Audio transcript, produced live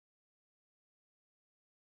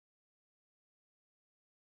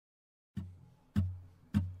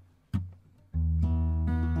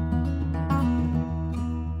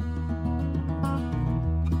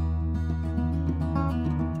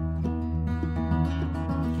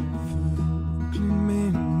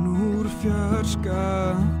fjarska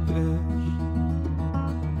er.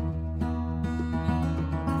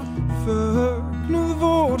 Fögnuð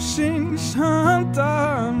vorsins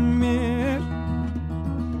handa mér,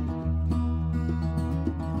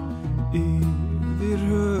 yfir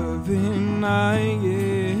höfin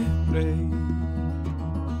ægi breið.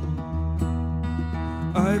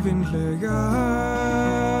 Ævinlega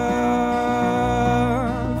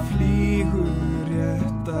flýgur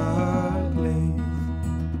rétta leið.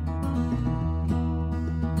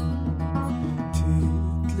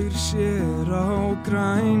 Tyllir sér á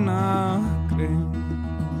græna grein.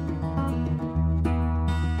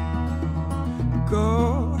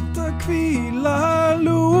 Gott að hvíla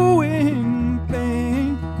lúin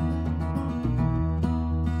bein.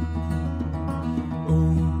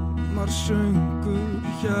 Ómar söngur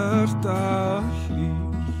hjarta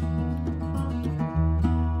hlýr.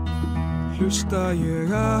 Hlusta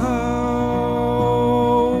ég á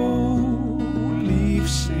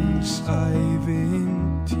lífsins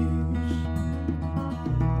ævintýr.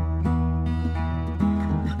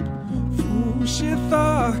 Fúsi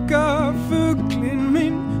þakka fuglinn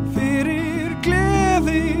minn fyrir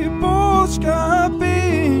gleði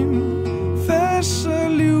boðskapinn, þessa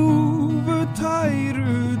ljúfu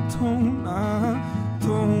tæru tóna.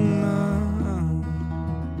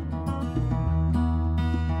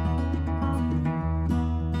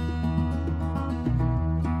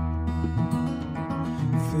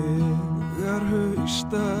 Þegar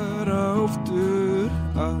haustar aftur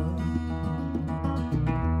að,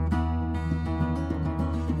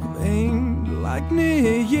 einlægni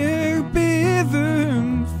ég bið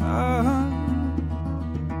það,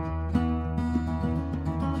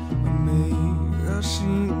 að mega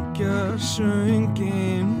syngja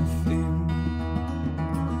sönginn þinn.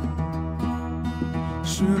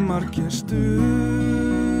 Sumargestur,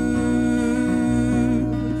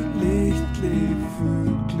 litli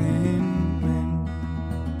fuglinn minn.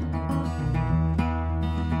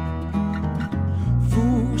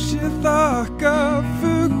 Fúsi þakka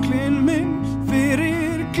fuglinn minn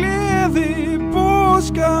fyrir gleði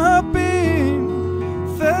boðskapinn,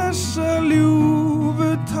 þessa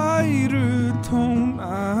ljúfu tæru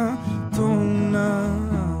tóna.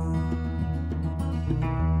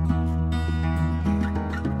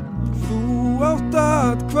 Þú átt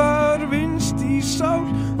athvarfins í sál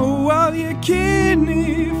og að ég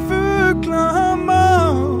kynni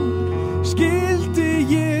fuglamál, skildi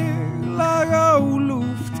ég lag á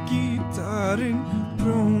lúft gítarinn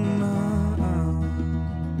próna.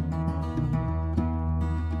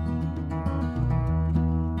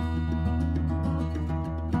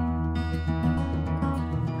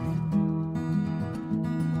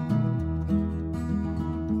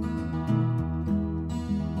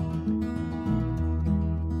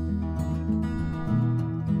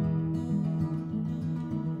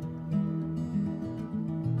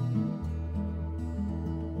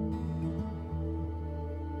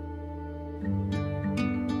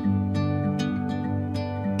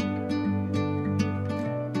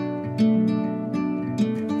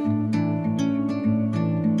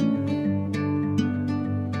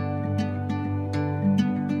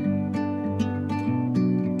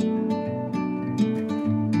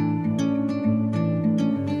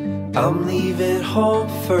 I'm leaving home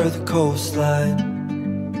for the coastline,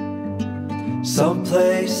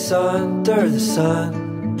 someplace under the sun.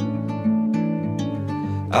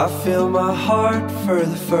 I feel my heart for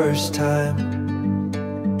the first time,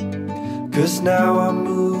 'cause now I'm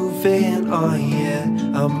moving on, yeah,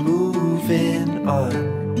 I'm moving on.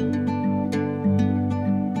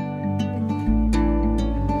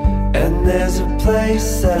 And there's a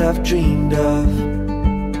place that I've dreamed of,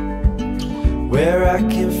 where I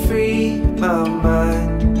can free my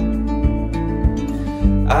mind.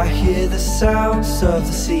 I hear the sounds of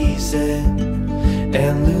the season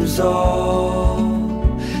and lose all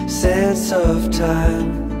sense of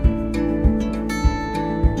time.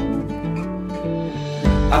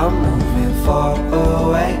 I'm moving far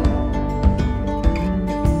away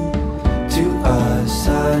to a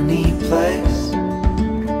sunny place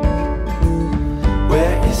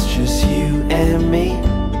where it's just you and me.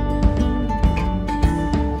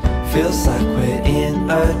 Feels like we're in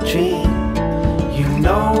a dream, you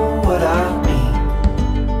know what I mean.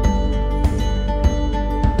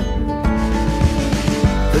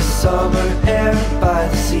 The summer air by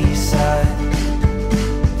the seaside,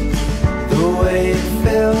 the way it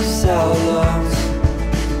fills our lungs,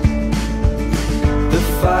 the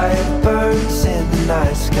fire burns in the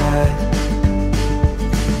night sky.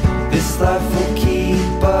 This life will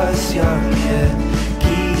keep us young, yeah,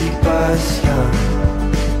 keep us young.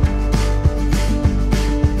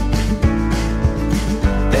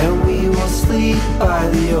 by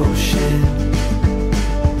the ocean.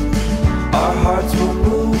 Our hearts will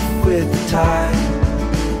move with the tide,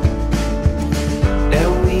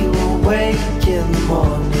 and we will wake in the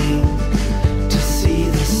morning to see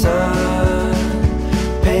the sun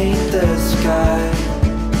paint the sky.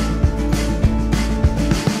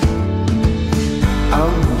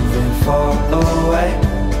 I'm moving far away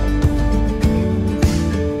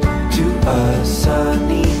to a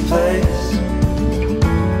sunny place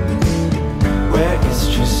where it's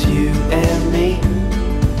just you and me.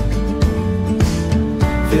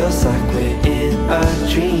 Feels like we're in a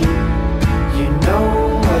dream. You know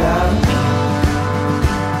what I mean.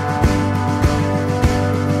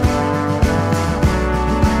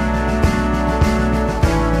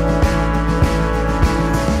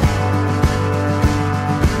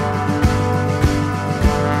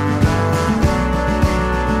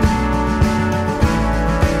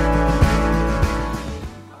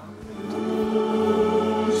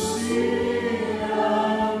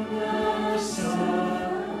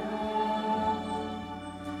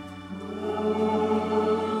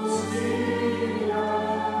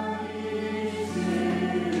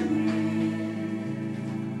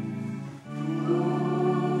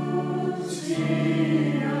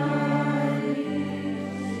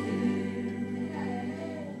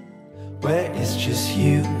 Where it's just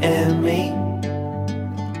you and me.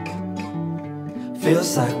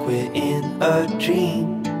 Feels like we're in a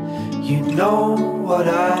dream. You know what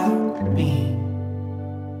I mean.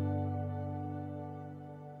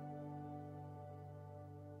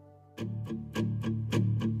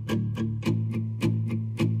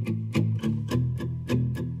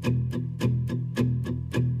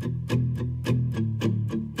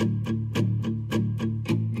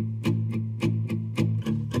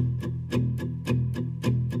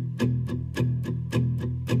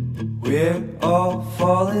 We're all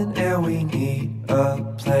falling and we need a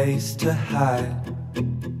place to hide,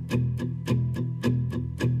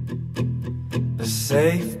 a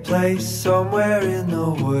safe place somewhere in the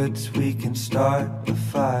woods we can start a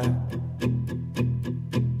fire.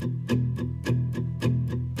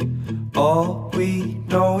 All we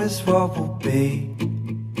know is what will be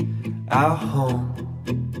our home.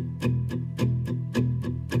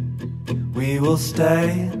 We will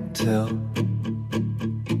stay until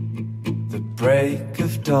break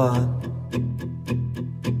of dawn.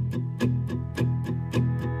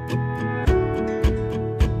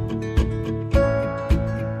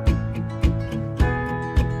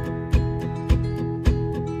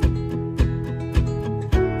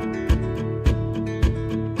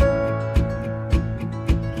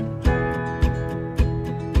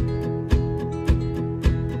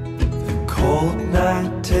 The cold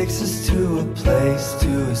night takes us to a place to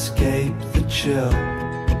escape the chill.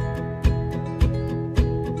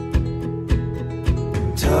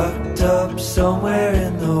 Tucked up somewhere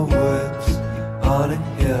in the woods on a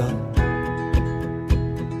hill.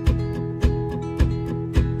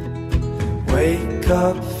 Wake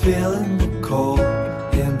up feeling the cold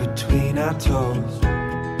in between our toes.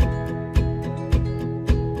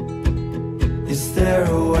 Is there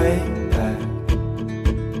a way back?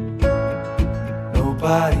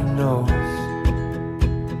 Nobody knows.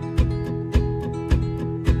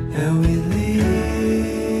 And we leave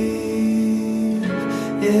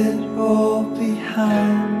it all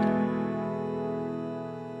behind.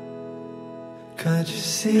 Can't you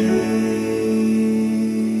see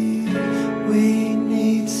we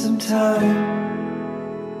need some time?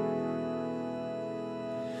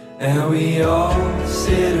 And we all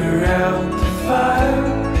sit around the fire.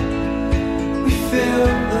 We feel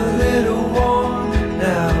a little warmer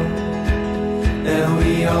now. And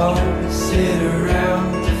we all sit around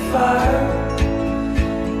the fire.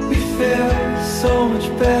 We feel so much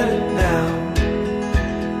better now.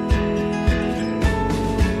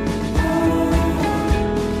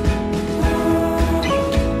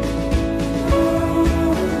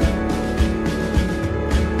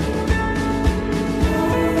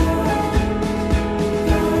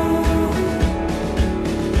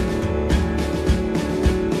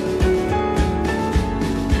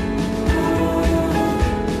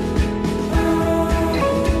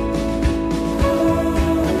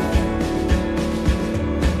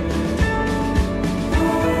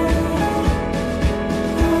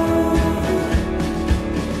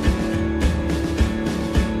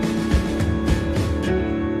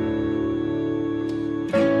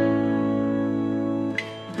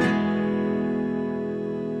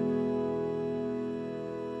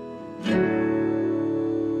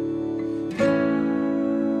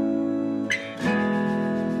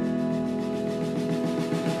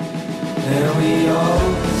 And we all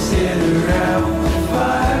sit around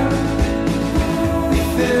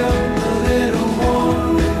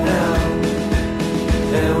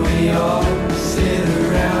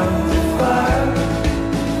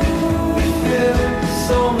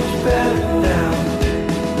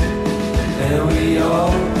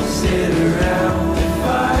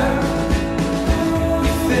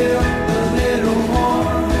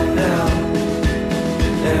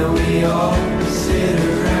we all sit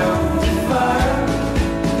around the fire.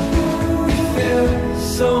 We feel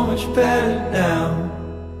so much better now.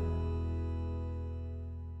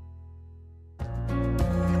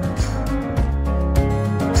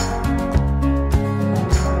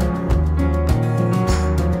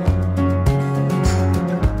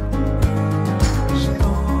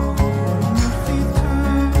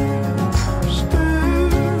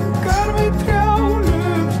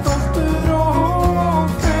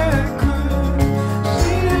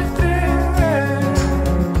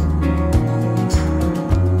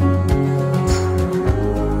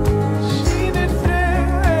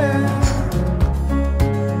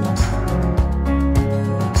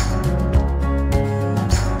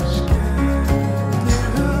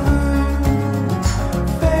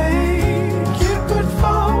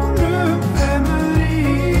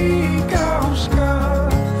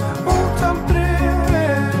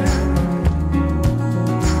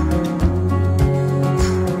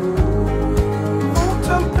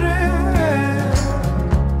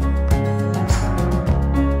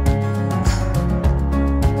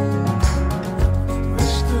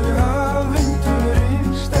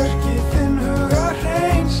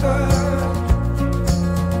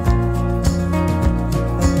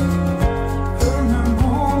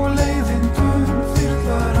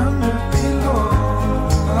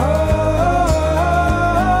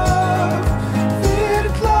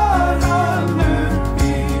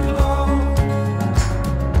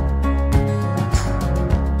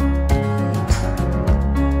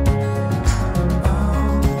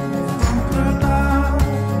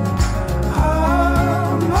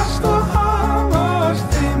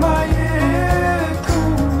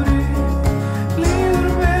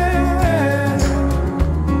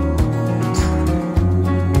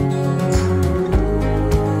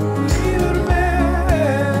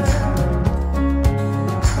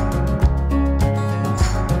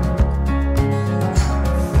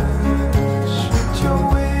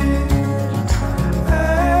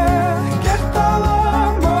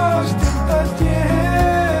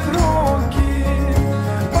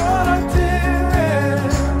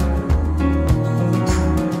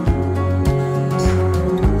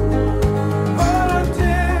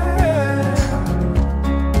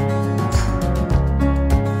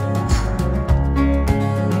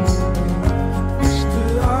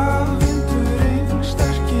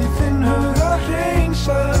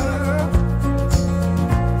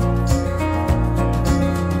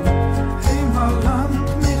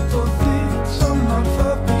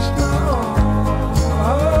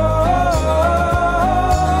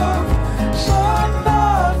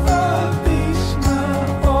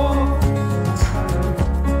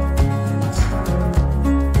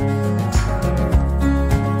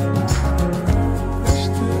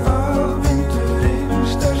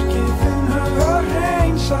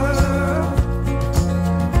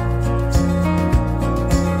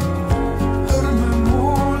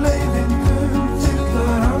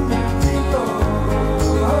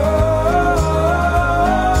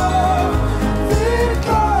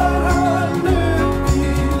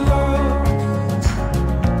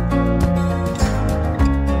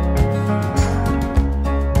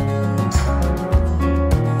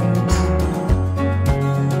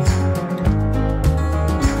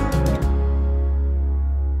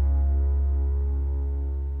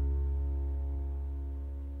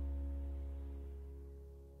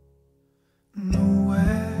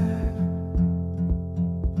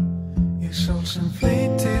 Sem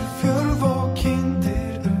fleitir fjörð og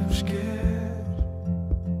kindir uppsker.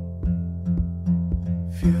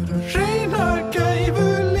 Fjörur reynar gæfu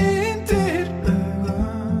lindir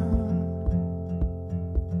augun.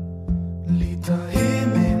 Líta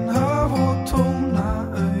himinn af og tóna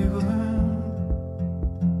augun.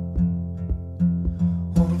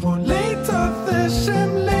 Horf og leita þess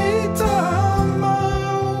sem leita má.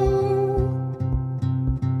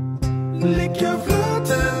 Liggja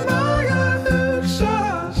flötum maga hugsa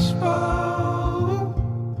spá.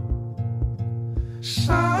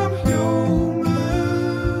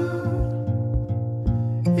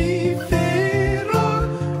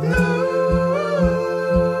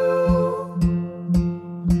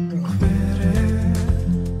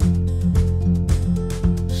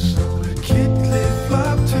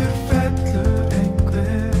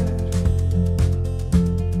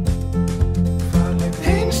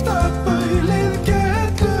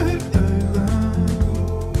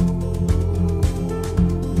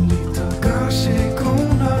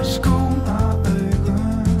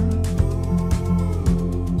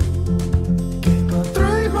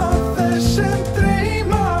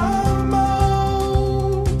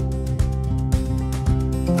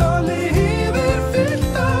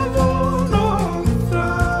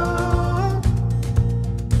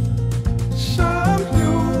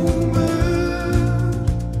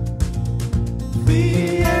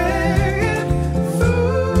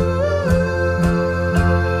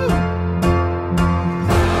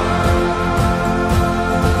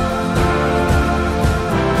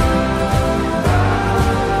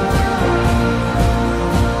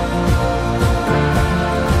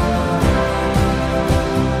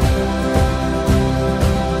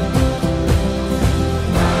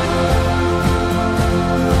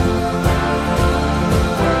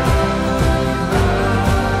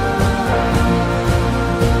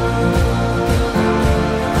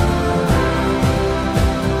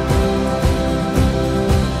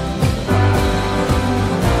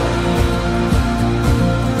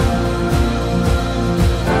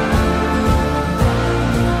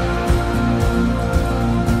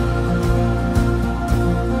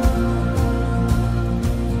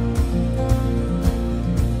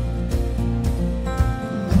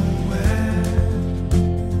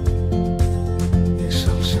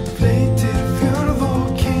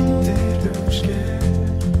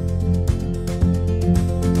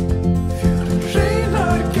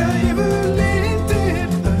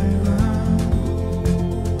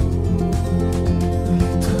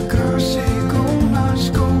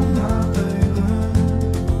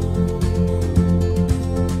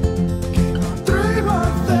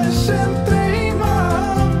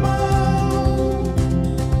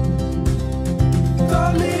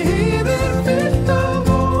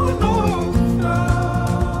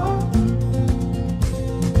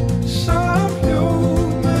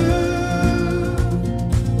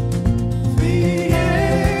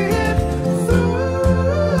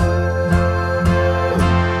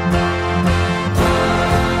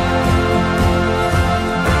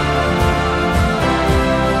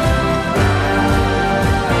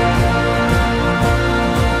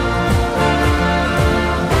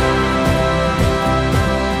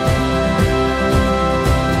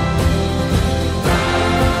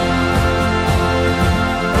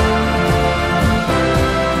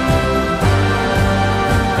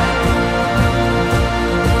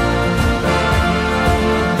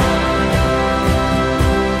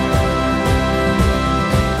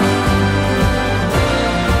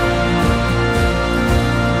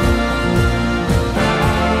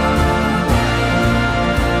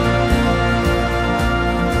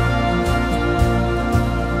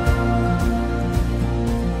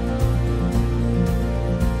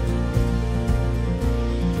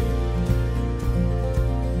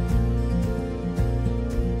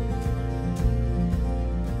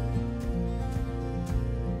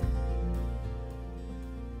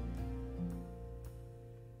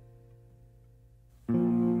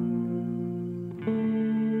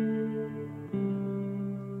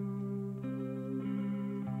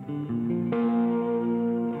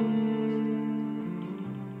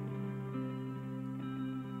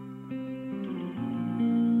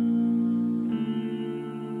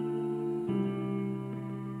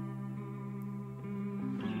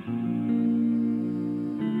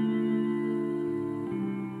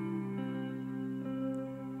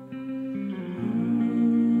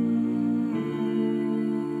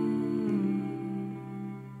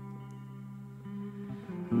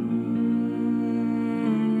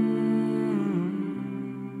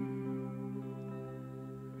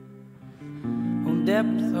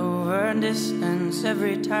 depth over distance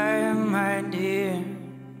every time, my dear.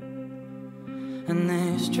 And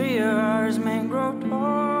this tree of ours may grow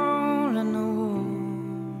tall in the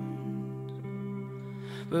woods,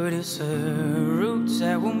 but it's the roots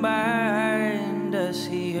that will bind us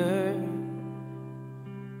here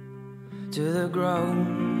to the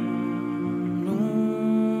ground.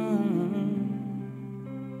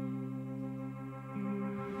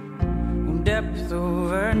 Depth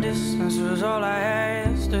over distance was all I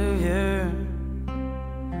asked of you,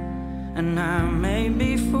 and I may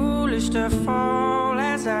be foolish to fall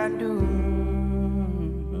as I do.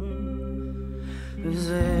 Is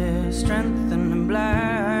there strength in the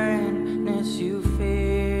blindness you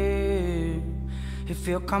fear if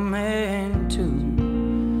you're coming to?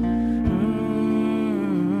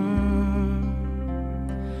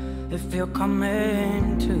 If you're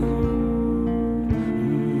coming to.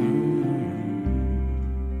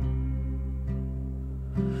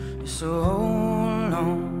 So hold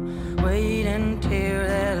on, wait until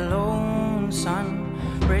that lone sun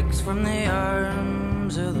breaks from the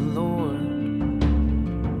arms of the Lord.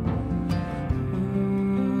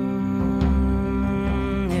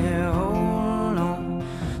 Yeah, hold on,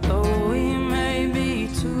 though we may be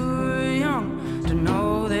too young to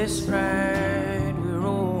know this right we're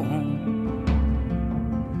wrong.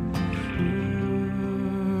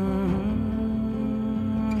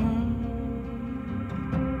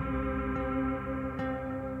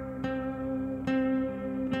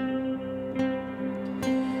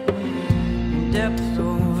 Depth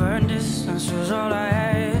over distance was all I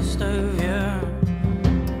asked of you,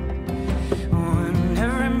 when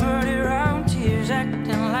everybody around here's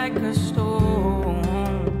acting like a storm.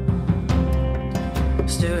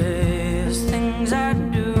 Still there's things I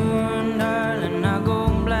do, and darling, I go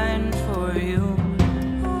blind for you.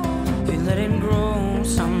 If you let it grow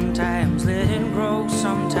sometimes, let it grow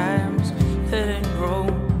sometimes, let it grow.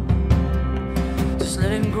 Just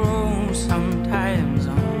let it grow sometimes.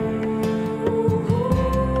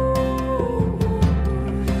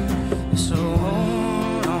 So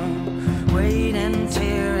hold on, wait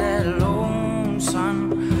until that lone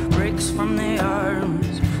sun breaks from the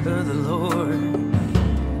arms of the Lord.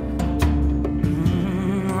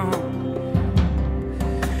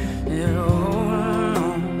 Yeah, hold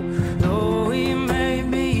on, though we may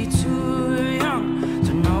be too young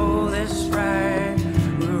to know this right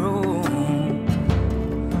or wrong.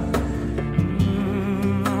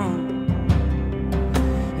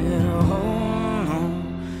 Yeah, hold on,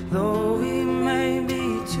 though we may be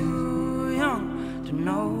too young to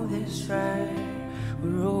know this right or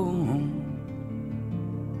wrong.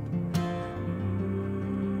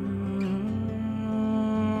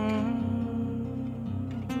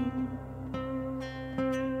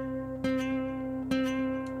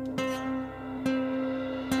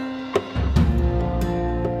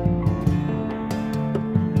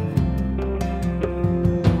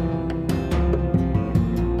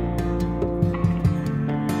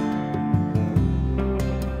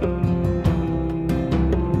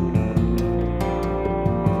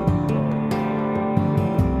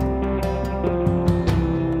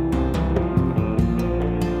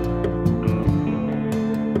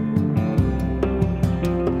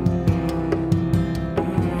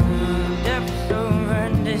 Depth over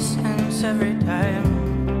distance every time,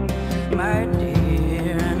 my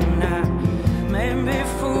dear, and I may be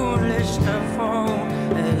foolish to fall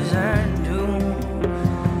as I do.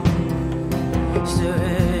 Still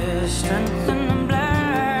there's strength in the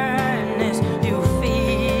blindness you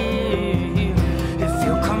feel if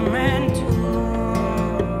you're coming to.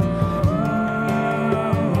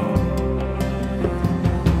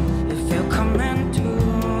 If you're coming to.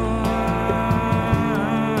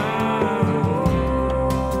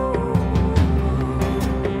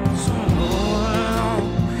 So hold on,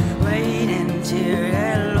 wait until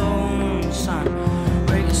that lone sun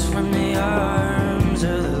breaks from the arms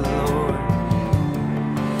of the Lord.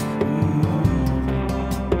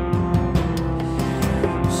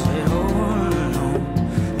 Say hold on,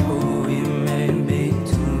 though we may be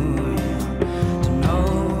too young to know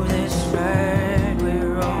this right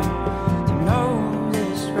we're wrong, to know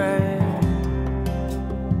this right.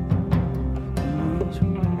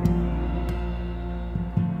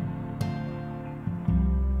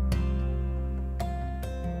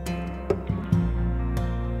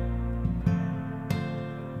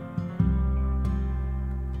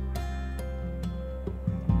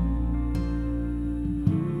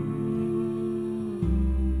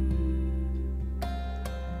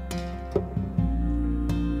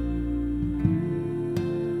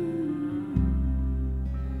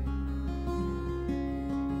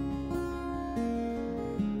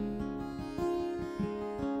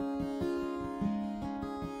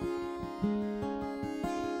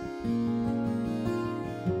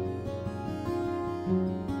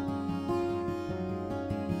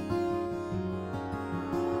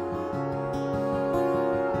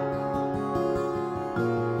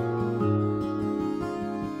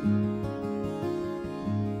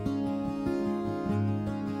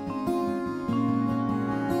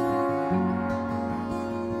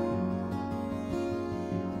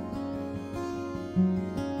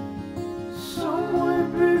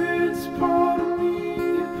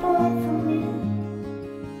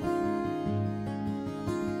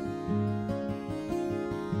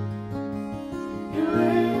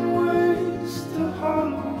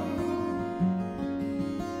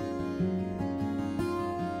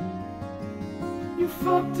 You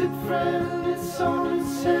fucked it, friend, it's on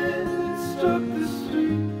its head, it struck the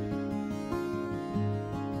street.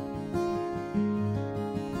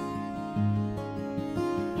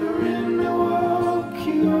 You're in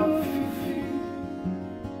Milwaukee off your feet.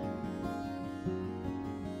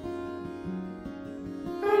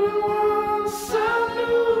 And once I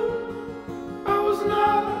knew I was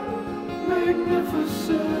not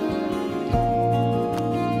magnificent.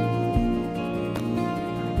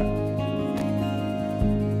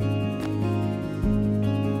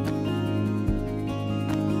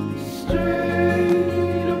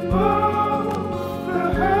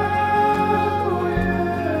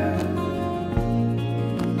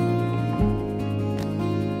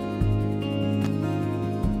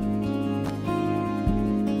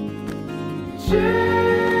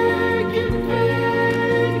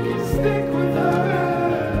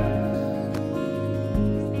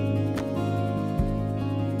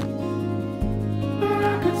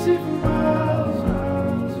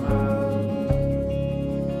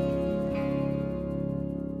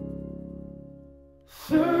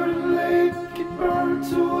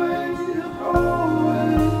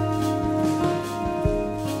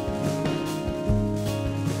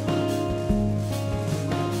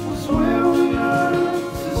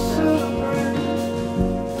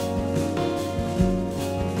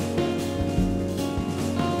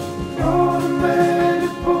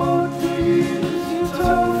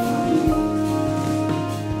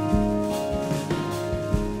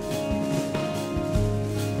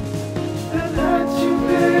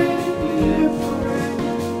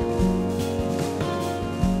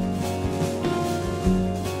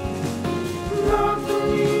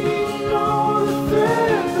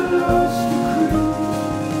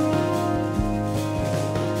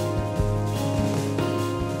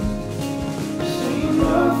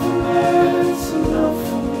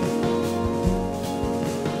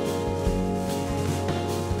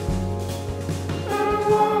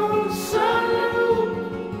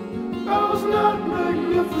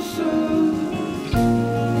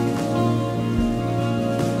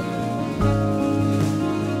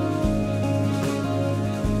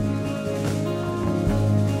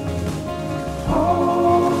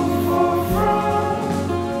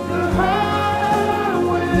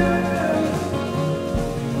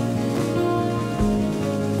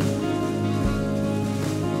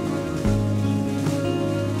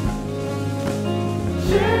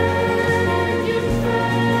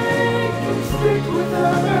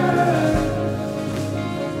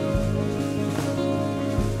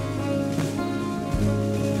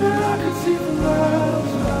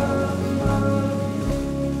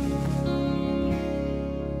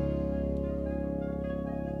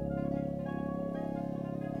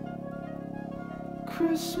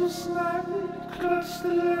 Christmas night, clutch the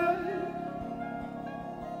light,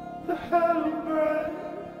 the hollow bright.